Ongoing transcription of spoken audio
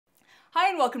Hi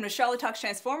and welcome to Charlotte Talks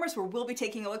Transformers, where we'll be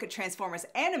taking a look at Transformers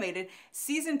Animated,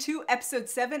 Season 2, Episode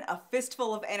 7, A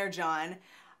Fistful of Energon.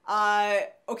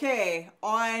 Okay,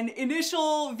 on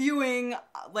initial viewing,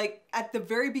 like at the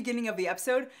very beginning of the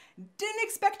episode, didn't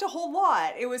expect a whole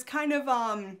lot. It was kind of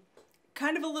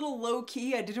a little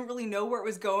low-key. I didn't really know where it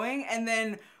was going, and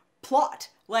then plot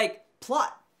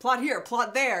here,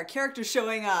 plot there, characters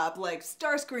showing up, like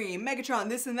Starscream, Megatron,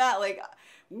 this and that, like,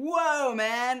 whoa,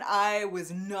 man, I was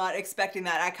not expecting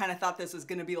that. I kind of thought this was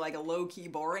going to be like a low-key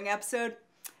boring episode.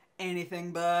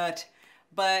 Anything but.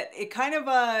 But it kind of,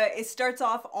 it starts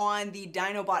off on the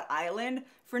Dinobot Island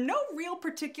for no real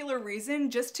particular reason,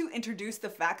 just to introduce the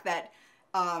fact that,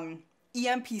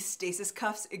 EMP stasis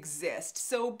cuffs exist.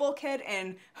 So Bulkhead,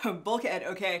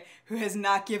 okay, who has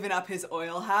not given up his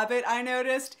oil habit, I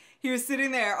noticed. He was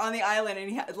sitting there on the island and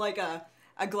he had like a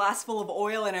glass full of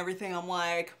oil and everything. I'm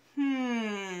like,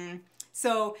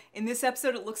 So in this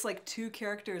episode, it looks like two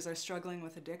characters are struggling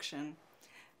with addiction.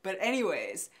 But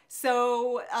anyways,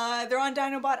 so they're on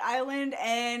Dinobot Island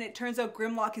and it turns out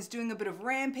Grimlock is doing a bit of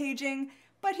rampaging,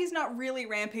 but he's not really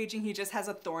rampaging, he just has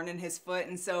a thorn in his foot,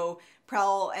 and so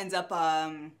Prowl ends up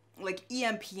like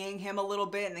EMPing him a little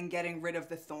bit and then getting rid of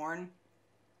the thorn.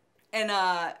 And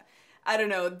I don't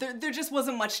know, there just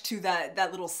wasn't much to that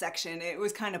little section. It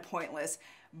was kind of pointless.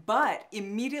 But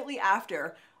immediately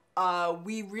after,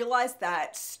 we realized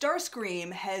that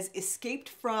Starscream has escaped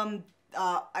from,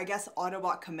 I guess,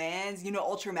 Autobot Commands, you know,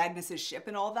 Ultra Magnus' ship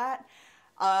and all that.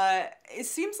 It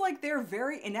seems like they're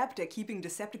very inept at keeping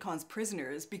Decepticons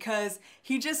prisoners because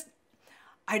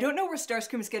I don't know where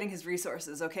Starscream is getting his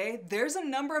resources, okay? There's a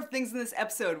number of things in this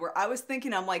episode where I was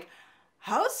thinking, I'm like,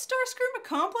 how's Starscream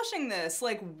accomplishing this?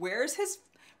 Like, where's his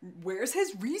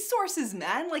resources,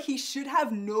 man? Like, he should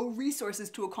have no resources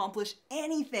to accomplish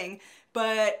anything,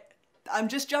 but I'm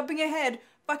just jumping ahead.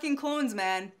 Fucking clones,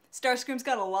 man. Starscream's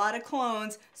got a lot of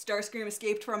clones. Starscream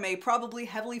escaped from a probably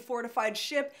heavily fortified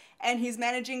ship, and he's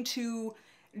managing to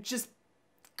just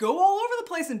go all over the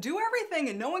place and do everything,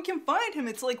 and no one can find him.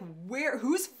 It's like,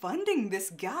 who's funding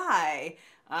this guy?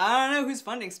 I don't know who's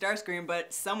funding Starscream,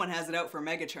 but someone has it out for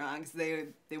Megatron, because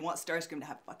they want Starscream to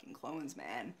have fucking clones,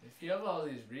 man. If you have all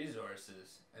these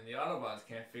resources, and the Autobots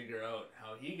can't figure out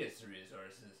how he gets the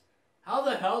resources, how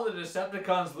the hell did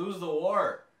Decepticons lose the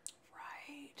war?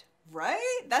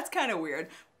 Right? That's kind of weird.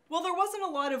 Well, there wasn't a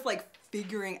lot of, like,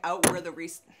 figuring out where the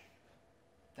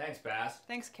Thanks, Bass.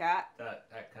 Thanks, cat. That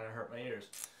kind of hurt my ears.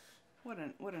 What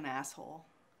an asshole.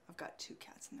 I've got two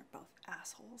cats and they're both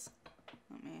assholes.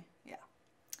 Yeah.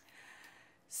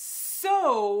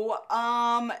 So,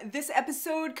 this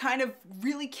episode kind of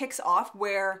really kicks off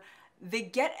where they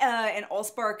get an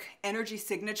Allspark energy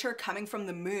signature coming from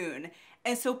the moon.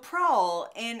 And so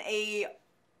Prowl, in a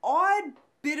odd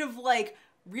bit of, like,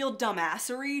 real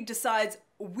dumbassery, decides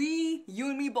you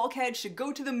and me, Bulkhead, should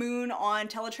go to the moon on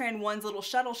Teletran 1's little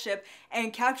shuttle ship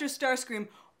and capture Starscream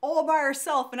all by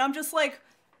herself. And I'm just like,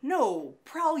 no,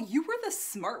 Prowl, you were the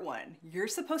smart one. You're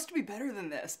supposed to be better than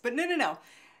this. But no.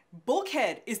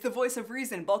 Bulkhead is the voice of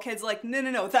reason. Bulkhead's like,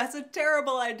 no, that's a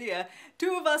terrible idea.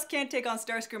 Two of us can't take on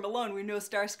Starscream alone. We know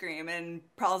Starscream. And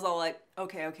Prowl's all like,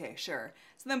 okay, sure.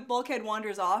 So then Bulkhead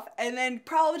wanders off, and then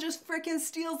Prowl just freaking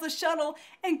steals the shuttle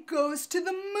and goes to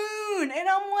the moon. And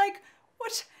I'm like,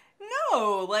 what?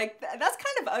 No, like, that's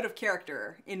kind of out of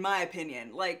character, in my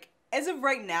opinion. Like, as of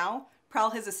right now, Prowl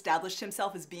has established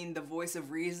himself as being the voice of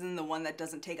reason, the one that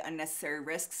doesn't take unnecessary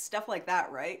risks, stuff like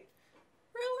that, right?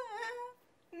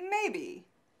 Really? Maybe.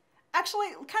 Actually,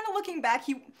 kind of looking back,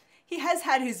 he has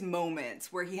had his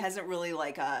moments where he hasn't really,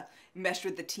 like, meshed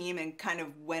with the team and kind of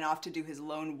went off to do his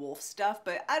lone wolf stuff,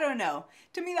 but I don't know.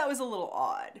 To me, that was a little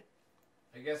odd.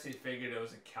 I guess he figured it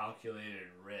was a calculated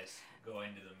risk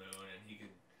going to the moon, and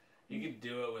he could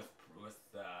do it with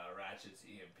Ratchet's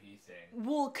EMP thing.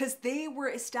 Well, because they were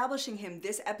establishing him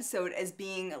this episode as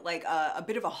being like a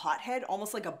bit of a hothead,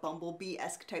 almost like a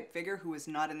Bumblebee-esque type figure, who was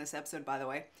not in this episode, by the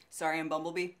way. Sorry, I'm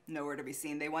Bumblebee. Nowhere to be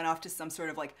seen. They went off to some sort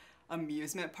of like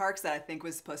amusement parks that I think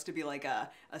was supposed to be like a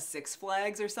Six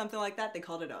Flags or something like that. They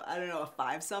called it a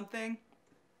 5 something.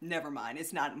 Never mind,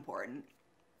 it's not important.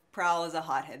 Prowl is a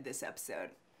hothead this episode.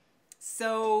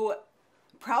 So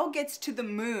Prowl gets to the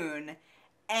moon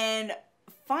and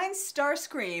finds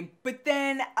Starscream, but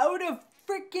then out of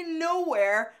freaking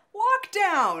nowhere,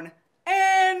 lockdown.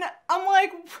 And I'm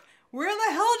like, where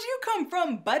the hell did you come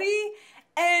from, buddy?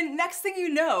 And next thing you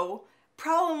know,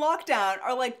 Prowl and Lockdown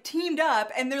are like teamed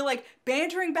up and they're like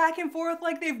bantering back and forth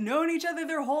like they've known each other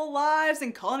their whole lives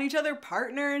and calling each other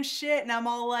partner and shit. And I'm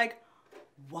all like,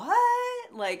 what?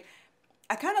 Like,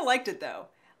 I kind of liked it though.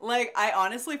 Like, I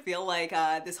honestly feel like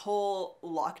this whole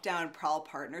Lockdown Prowl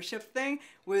partnership thing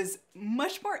was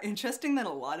much more interesting than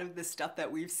a lot of the stuff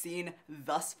that we've seen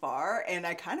thus far, and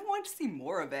I kind of want to see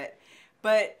more of it.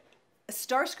 But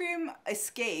Starscream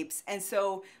escapes, and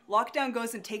so Lockdown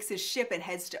goes and takes his ship and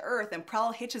heads to Earth, and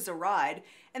Prowl hitches a ride,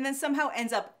 and then somehow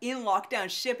ends up in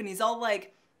Lockdown's ship, and he's all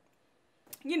like,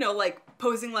 you know, like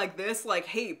posing like this, like,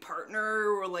 hey, partner,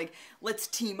 or like, let's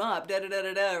team up, da da da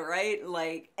da da, right?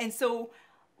 Like, and so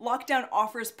Lockdown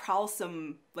offers Prowl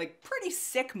some like pretty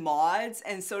sick mods,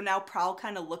 and so now Prowl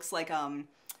kind of looks like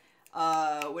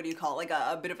what do you call it? Like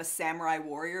a bit of a samurai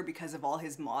warrior because of all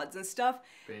his mods and stuff.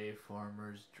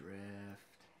 Bayformers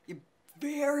drift.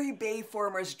 Very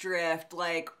Bayformers drift.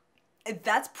 Like,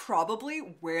 that's probably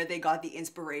where they got the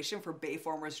inspiration for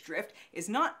Bayformers drift, is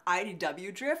not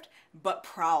IDW drift, but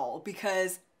Prowl,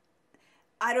 because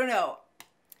I don't know.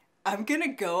 I'm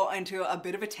gonna go into a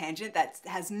bit of a tangent that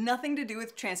has nothing to do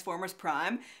with Transformers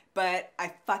Prime, but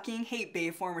I fucking hate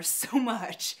Bayformers so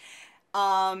much.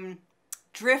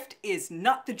 Drift is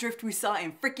not the drift we saw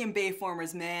in freaking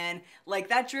Bayformers, man. Like,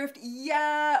 that drift,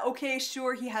 yeah, okay,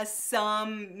 sure, he has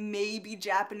some maybe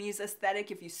Japanese aesthetic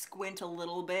if you squint a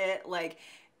little bit. Like,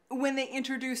 when they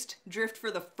introduced drift for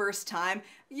the first time,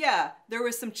 yeah, there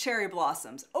was some cherry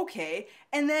blossoms, okay.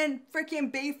 And then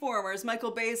freaking Bayformers,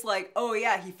 Michael Bay's like, oh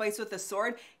yeah, he fights with a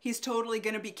sword, he's totally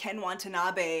gonna be Ken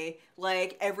Watanabe,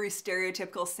 like every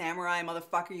stereotypical samurai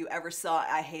motherfucker you ever saw.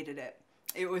 I hated it.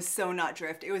 It was so not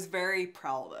drift. It was very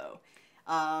Prowl though.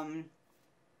 I'm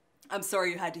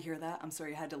sorry you had to hear that. I'm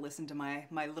sorry you had to listen to my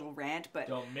little rant, but...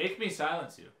 Don't make me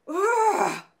silence you.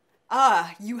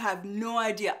 You have no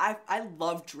idea. I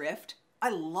love drift. I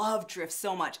love drift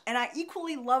so much. And I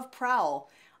equally love Prowl.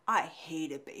 I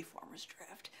hated Bayformers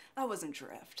drift. That wasn't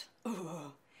drift.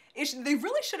 Ugh. They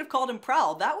really should have called him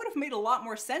Prowl. That would have made a lot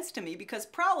more sense to me, because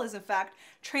Prowl is in fact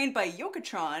trained by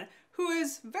Yokotron, who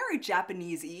is very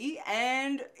Japanese-y,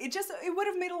 and it would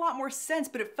have made a lot more sense,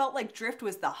 but it felt like drift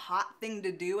was the hot thing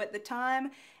to do at the time,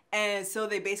 and so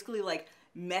they basically like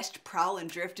meshed Prowl and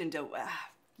drift into,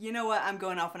 you know what, I'm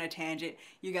going off on a tangent,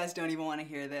 you guys don't even want to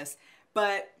hear this,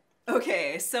 but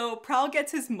okay, so Prowl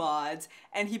gets his mods,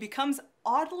 and he becomes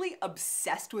oddly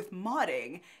obsessed with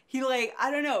modding. He like,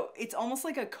 I don't know, it's almost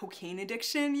like a cocaine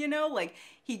addiction, you know, like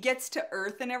he gets to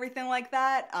Earth and everything like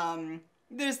that,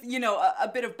 there's, you know, a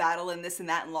bit of battle in this and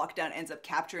that, and Lockdown ends up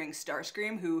capturing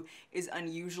Starscream, who is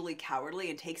unusually cowardly,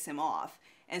 and takes him off.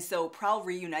 And so Prowl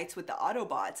reunites with the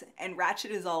Autobots, and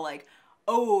Ratchet is all like,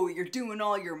 oh, you're doing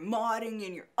all your modding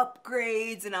and your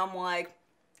upgrades, and I'm like,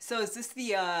 so is this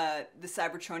the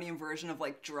Cybertronian version of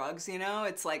like drugs, you know?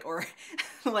 It's like, or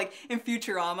like in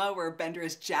Futurama where Bender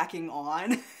is jacking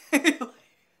on.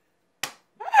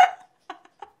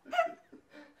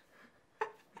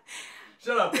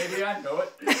 Shut up, baby, I know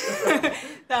it.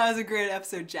 That was a great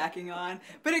episode, jacking on.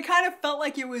 But it kind of felt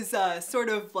like it was sort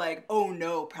of like, oh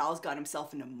no, Prowl's got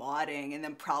himself into modding, and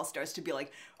then Prowl starts to be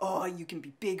like, oh, you can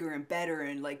be bigger and better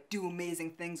and like do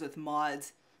amazing things with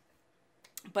mods.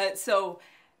 But so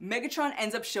Megatron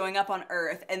ends up showing up on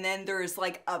Earth, and then there's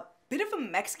like a bit of a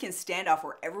Mexican standoff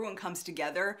where everyone comes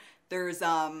together. There's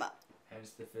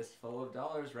Hence the Fistful of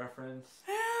Dollars reference.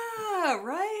 Yeah,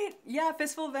 right? Yeah,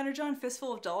 Fistful of Energon,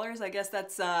 Fistful of Dollars. I guess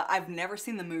that's, I've never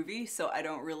seen the movie, so I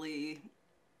don't really,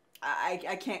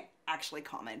 I can't actually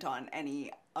comment on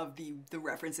any of the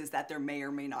references that there may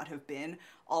or may not have been.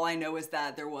 All I know is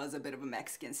that there was a bit of a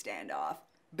Mexican standoff,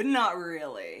 but not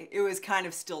really. It was kind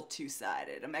of still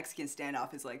two-sided. A Mexican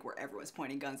standoff is like where everyone's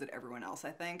pointing guns at everyone else,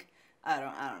 I think. I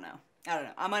don't know.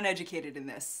 I'm uneducated in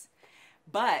this.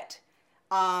 But,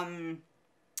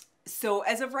 so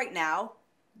as of right now,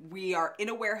 we are in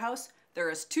a warehouse. There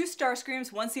is 2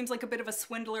 Starscreams. One seems like a bit of a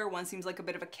swindler. One seems like a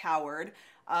bit of a coward.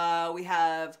 We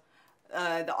have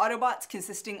the Autobots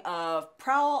consisting of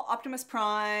Prowl, Optimus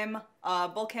Prime,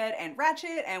 Bulkhead, and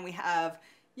Ratchet. And we have,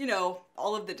 you know,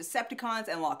 all of the Decepticons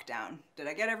and Lockdown. Did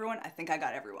I get everyone? I think I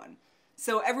got everyone.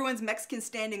 So everyone's Mexican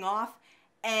standing off.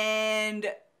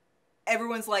 And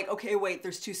everyone's like, okay, wait,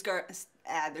 there's two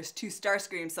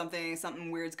Starscreams,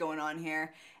 something weird's going on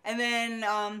here. And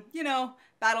then, you know,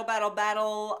 battle,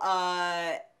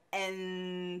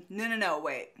 and no,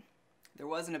 wait, there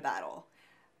wasn't a battle.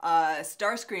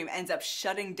 Starscream ends up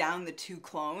shutting down the 2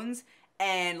 clones,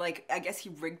 and like, I guess he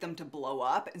rigged them to blow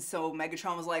up, and so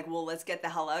Megatron was like, well, let's get the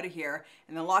hell out of here,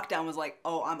 and then Lockdown was like,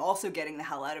 oh, I'm also getting the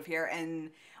hell out of here, and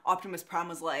Optimus Prime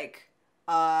was like,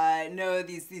 no,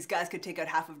 these guys could take out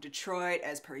half of Detroit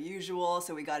as per usual,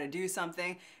 so we gotta do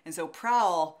something. And so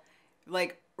Prowl,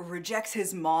 like, rejects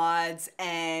his mods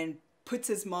and puts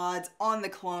his mods on the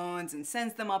clones and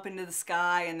sends them up into the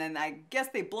sky, and then I guess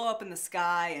they blow up in the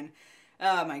sky, and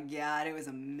oh my god, it was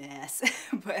a mess.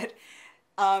 But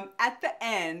at the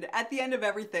end of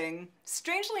everything,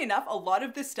 strangely enough, a lot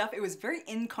of this stuff, it was very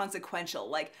inconsequential.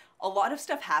 Like, a lot of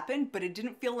stuff happened, but it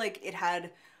didn't feel like it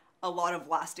had a lot of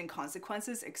lasting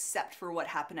consequences except for what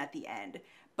happened at the end.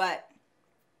 But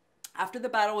after the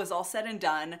battle was all said and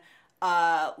done,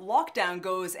 Lockdown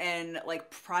goes and like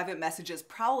private messages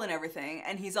Prowl and everything,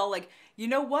 and he's all like, you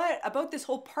know what, about this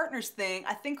whole partners thing,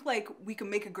 I think like we can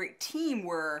make a great team.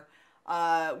 We're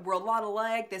a lot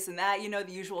alike, this and that, you know,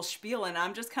 the usual spiel. And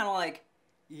I'm just kind of like,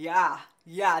 yeah,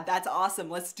 that's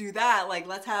awesome, let's do that. Like,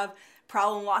 let's have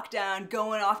Prowl and Lockdown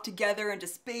going off together into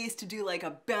space to do like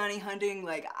a bounty hunting,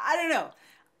 like, I don't know,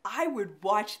 I would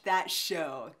watch that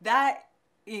show. That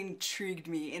intrigued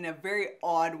me in a very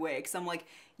odd way, because I'm like,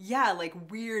 yeah,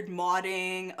 like weird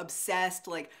modding, obsessed,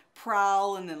 like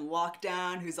Prowl and then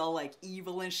Lockdown, who's all like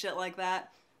evil and shit like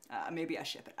that. Maybe I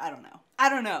ship it. I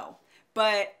don't know.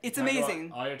 But it's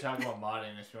amazing. All you're talking about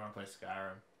modding is if you want to play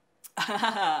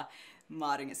Skyrim.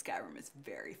 Modding in Skyrim is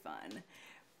very fun.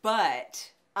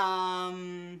 But,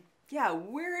 yeah,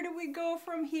 where do we go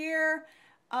from here?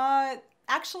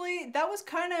 Actually, that was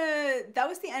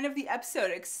the end of the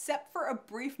episode, except for a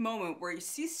brief moment where you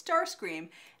see Starscream,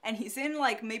 and he's in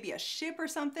like maybe a ship or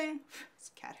something.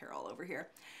 It's cat hair all over here.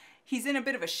 He's in a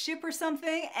bit of a ship or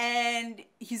something, and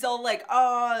he's all like,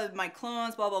 oh, my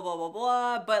clones, blah, blah, blah, blah,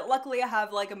 blah. But luckily I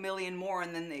have like a million more,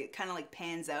 and then it kind of like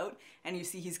pans out, and you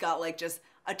see he's got like just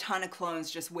a ton of clones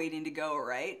just waiting to go,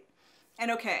 right?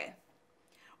 And okay,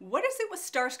 what is it with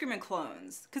Starscream and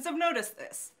clones? Because I've noticed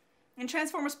this. In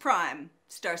Transformers Prime,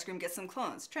 Starscream gets some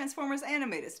clones. Transformers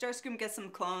Animated, Starscream gets some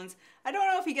clones. I don't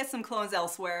know if he gets some clones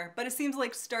elsewhere, but it seems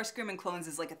like Starscream and clones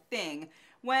is like a thing,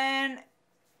 when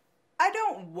I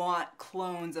don't want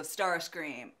clones of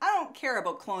Starscream. I don't care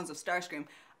about clones of Starscream.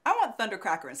 I want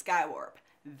Thundercracker and Skywarp.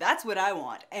 That's what I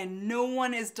want, and no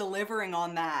one is delivering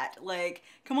on that. Like,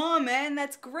 come on, man,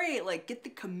 that's great. Like, get the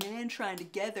Command Trine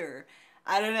together.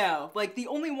 I don't know, like the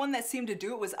only one that seemed to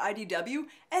do it was IDW,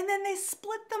 and then they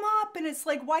split them up, and it's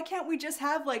like, why can't we just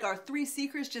have like our three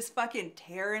Seekers just fucking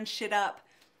tearing shit up?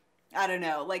 I don't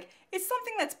know, like, it's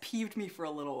something that's peeved me for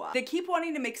a little while. They keep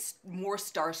wanting to make more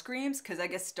Starscreams, because I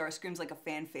guess Starscream's like a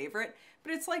fan favorite,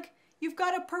 but it's like, you've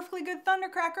got a perfectly good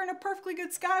Thundercracker and a perfectly good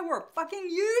Skywarp. Fucking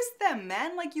use them,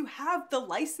 man. Like, you have the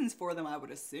license for them, I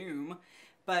would assume.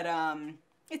 But,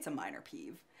 it's a minor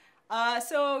peeve.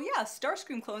 So yeah,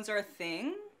 Starscream clones are a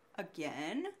thing,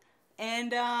 again.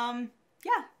 And,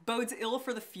 yeah, bodes ill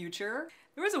for the future.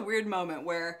 There was a weird moment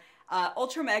where,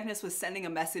 Ultra Magnus was sending a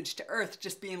message to Earth,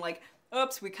 just being like,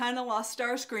 oops, we kind of lost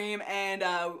Starscream, and,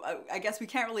 I guess we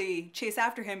can't really chase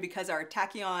after him because our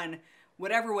Tachyon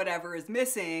whatever is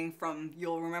missing from,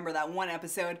 you'll remember that one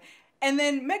episode. And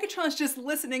then Megatron's just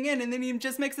listening in, and then he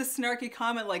just makes a snarky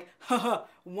comment like, haha,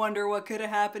 wonder what could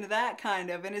have happened to that, kind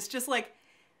of. And it's just like,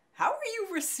 how are you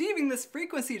receiving this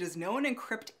frequency? Does no one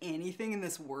encrypt anything in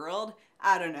this world?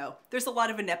 I don't know. There's a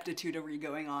lot of ineptitude-ery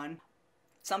going on.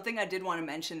 Something I did want to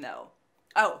mention, though.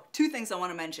 Oh, two things I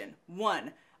want to mention.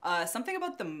 One, something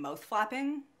about the mouth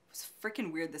flapping was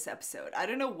freaking weird this episode. I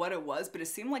don't know what it was, but it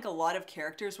seemed like a lot of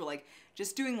characters were like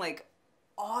just doing like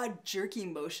odd jerky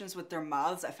motions with their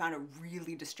mouths. I found it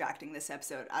really distracting this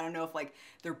episode. I don't know if like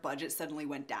their budget suddenly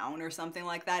went down or something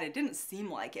like that. It didn't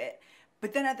seem like it.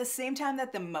 But then at the same time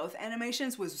that the mouth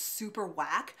animations was super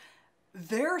whack,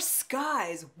 their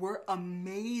skies were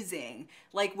amazing.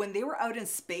 Like when they were out in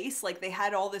space, like they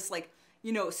had all this like,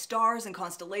 you know, stars and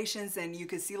constellations, and you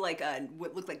could see like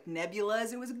what looked like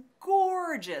nebulas. It was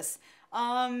gorgeous.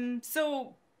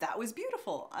 So that was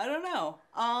beautiful. I don't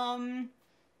know.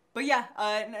 But yeah,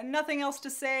 nothing else to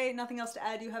say, nothing else to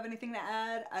add. Do you have anything to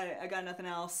add? I got nothing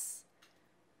else.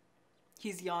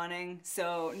 He's yawning,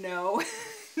 so no.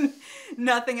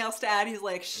 Nothing else to add. He's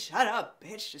like, shut up,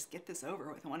 bitch, just get this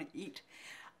over with. I want to eat.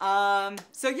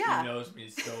 So yeah. He knows me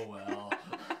so well.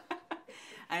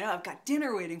 I know, I've got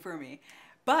dinner waiting for me.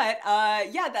 But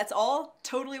yeah, that's all.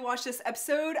 Totally watch this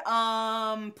episode.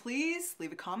 Please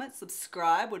leave a comment,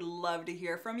 subscribe. Would love to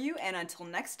hear from you. And until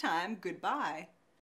next time, goodbye.